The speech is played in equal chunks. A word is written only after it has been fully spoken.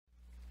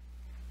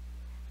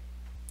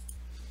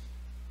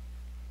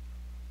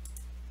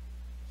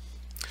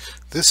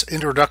This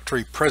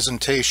introductory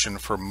presentation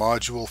for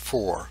Module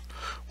 4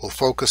 will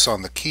focus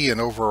on the key and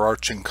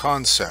overarching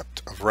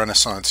concept of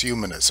Renaissance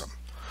humanism.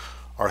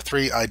 Our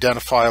three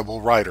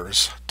identifiable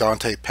writers,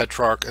 Dante,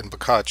 Petrarch, and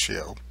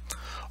Boccaccio,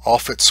 all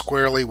fit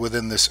squarely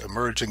within this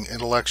emerging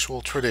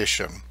intellectual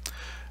tradition,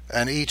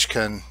 and each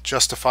can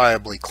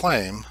justifiably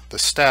claim the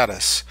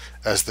status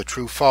as the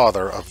true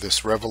father of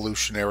this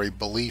revolutionary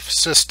belief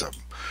system,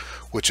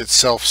 which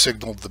itself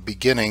signaled the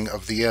beginning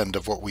of the end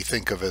of what we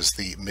think of as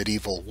the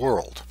medieval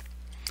world.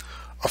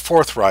 A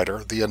fourth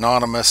writer, the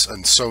anonymous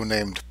and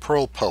so-named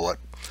Pearl Poet,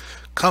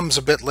 comes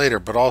a bit later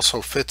but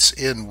also fits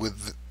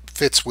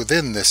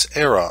within this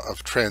era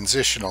of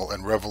transitional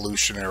and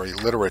revolutionary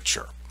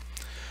literature.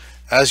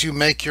 As you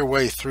make your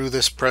way through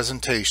this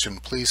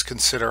presentation, please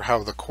consider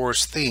how the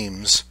course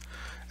themes,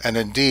 and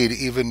indeed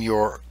even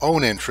your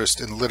own interest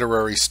in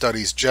literary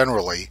studies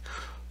generally,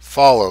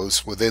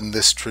 follows within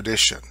this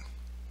tradition.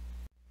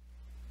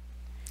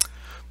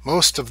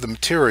 Most of the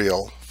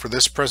material for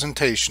this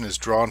presentation is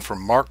drawn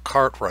from Mark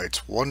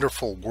Cartwright's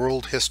wonderful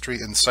World History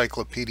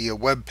Encyclopedia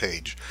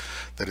webpage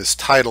that is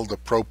titled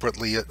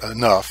appropriately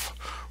enough,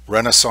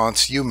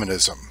 Renaissance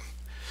Humanism.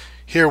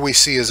 Here we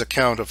see his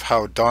account of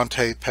how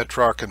Dante,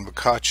 Petrarch, and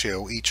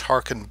Boccaccio each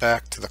hearken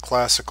back to the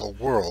classical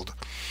world,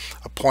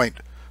 a point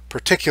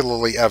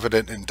particularly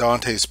evident in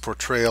Dante's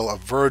portrayal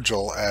of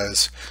Virgil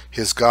as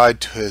his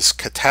guide to his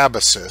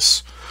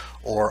catabasis,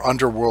 or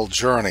underworld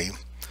journey,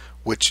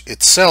 which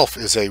itself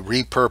is a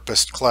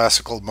repurposed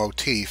classical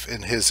motif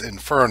in his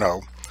Inferno,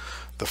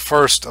 the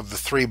first of the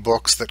three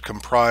books that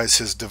comprise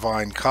his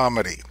Divine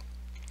Comedy.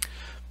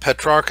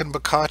 Petrarch and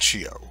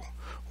Boccaccio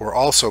were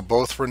also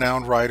both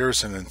renowned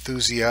writers and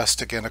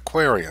enthusiastic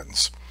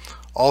antiquarians,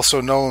 also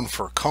known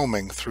for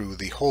combing through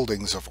the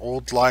holdings of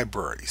old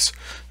libraries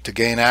to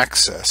gain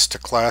access to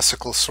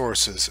classical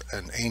sources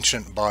and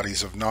ancient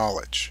bodies of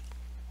knowledge.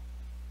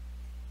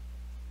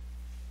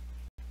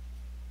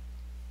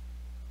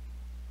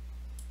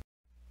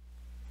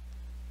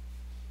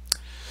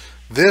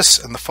 This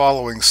and the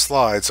following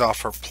slides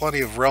offer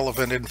plenty of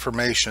relevant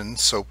information,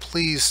 so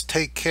please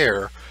take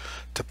care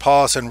to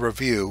pause and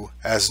review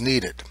as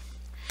needed.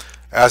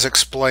 As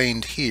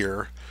explained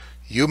here,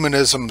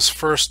 humanism's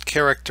first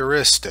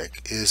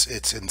characteristic is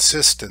its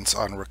insistence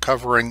on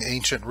recovering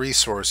ancient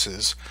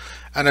resources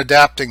and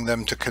adapting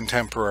them to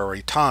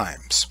contemporary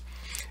times.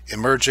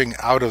 Emerging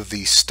out of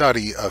the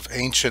study of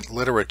ancient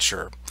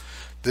literature,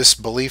 this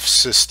belief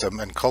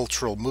system and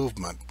cultural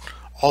movement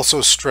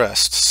also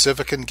stressed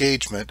civic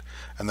engagement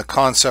and the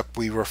concept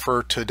we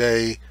refer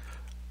today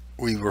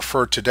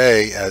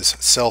as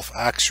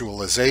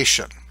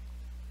self-actualization.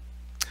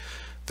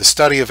 The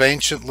study of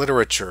ancient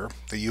literature,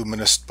 the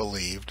humanists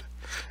believed,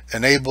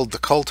 enabled the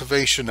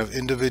cultivation of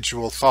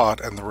individual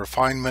thought and the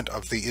refinement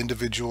of the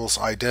individual's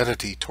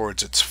identity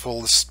towards its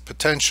fullest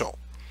potential.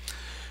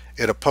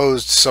 It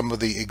opposed some of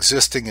the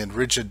existing and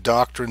rigid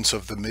doctrines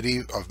of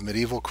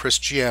medieval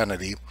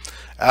Christianity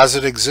as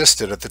it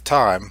existed at the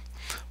time,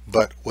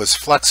 but was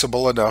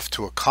flexible enough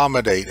to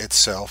accommodate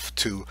itself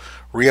to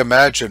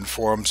reimagined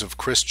forms of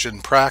Christian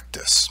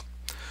practice.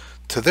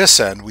 To this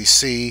end, we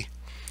see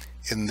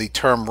in the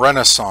term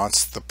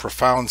Renaissance the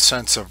profound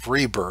sense of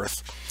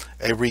rebirth,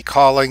 a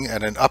recalling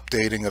and an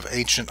updating of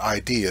ancient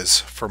ideas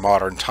for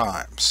modern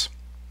times.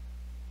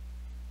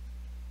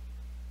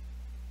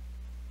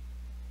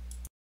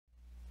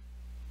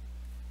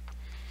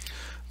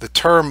 The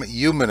term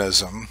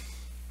humanism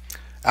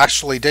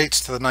actually dates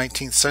to the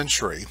 19th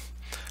century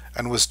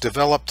and was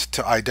developed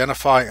to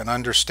identify and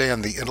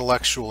understand the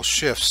intellectual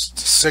shifts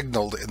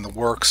signaled in the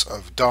works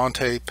of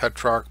Dante,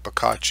 Petrarch,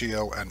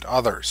 Boccaccio, and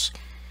others.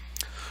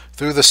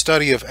 Through the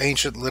study of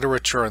ancient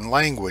literature and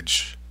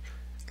languages,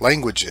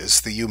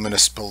 the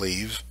humanists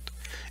believed,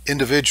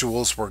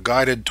 individuals were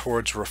guided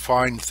towards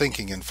refined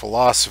thinking in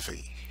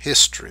philosophy,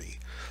 history,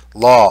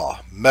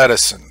 law,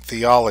 medicine,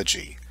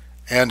 theology,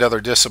 and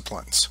other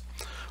disciplines.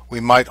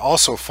 We might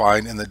also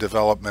find in the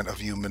development of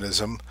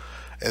humanism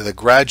the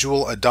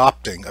gradual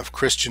adopting of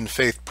Christian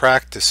faith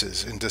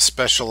practices into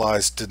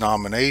specialized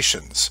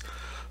denominations,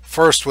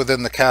 first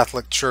within the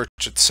Catholic Church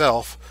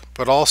itself,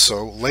 but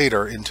also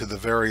later into the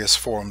various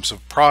forms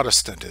of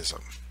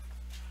Protestantism.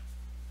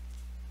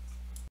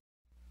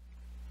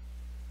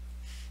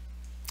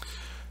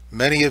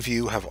 Many of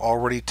you have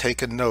already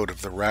taken note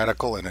of the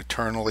radical and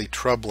eternally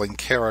troubling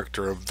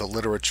character of the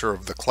literature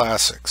of the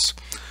classics,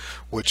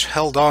 which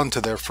held on to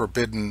their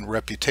forbidden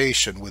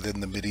reputation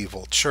within the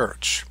medieval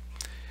church.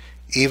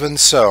 Even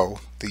so,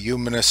 the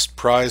humanists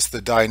prized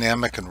the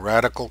dynamic and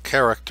radical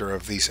character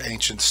of these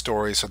ancient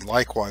stories and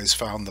likewise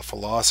found the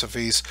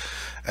philosophies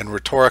and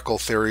rhetorical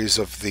theories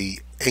of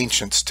the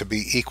ancients to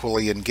be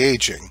equally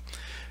engaging,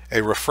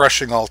 a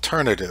refreshing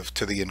alternative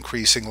to the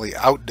increasingly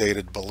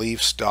outdated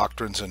beliefs,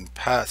 doctrines, and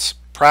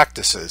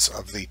practices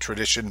of the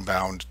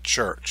tradition-bound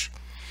church.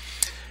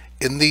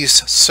 In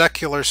these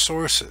secular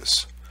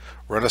sources,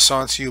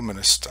 Renaissance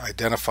humanists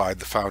identified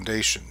the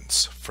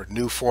foundations for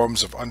new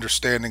forms of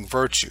understanding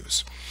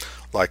virtues,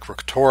 like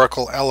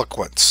rhetorical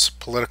eloquence,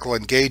 political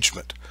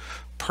engagement,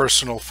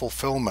 personal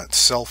fulfillment,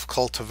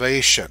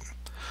 self-cultivation,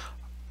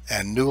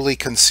 and newly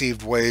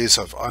conceived ways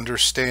of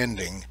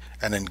understanding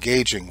and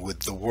engaging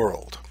with the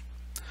world.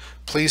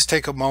 Please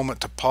take a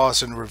moment to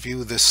pause and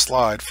review this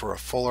slide for a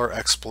fuller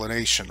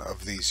explanation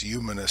of these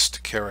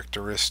humanist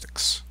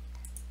characteristics.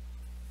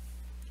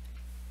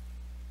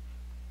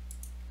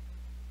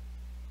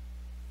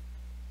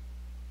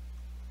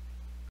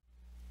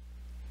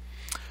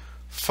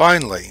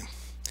 Finally,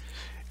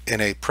 in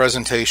a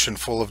presentation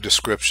full of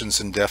descriptions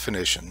and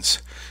definitions,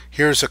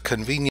 here's a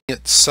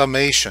convenient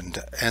summation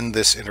to end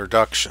this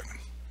introduction.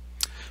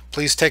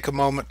 Please take a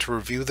moment to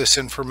review this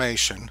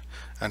information,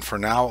 and for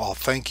now I'll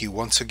thank you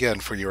once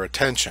again for your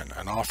attention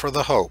and offer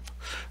the hope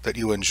that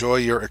you enjoy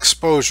your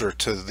exposure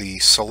to the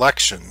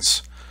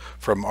selections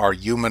from our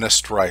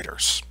humanist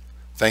writers.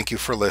 Thank you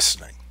for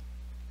listening.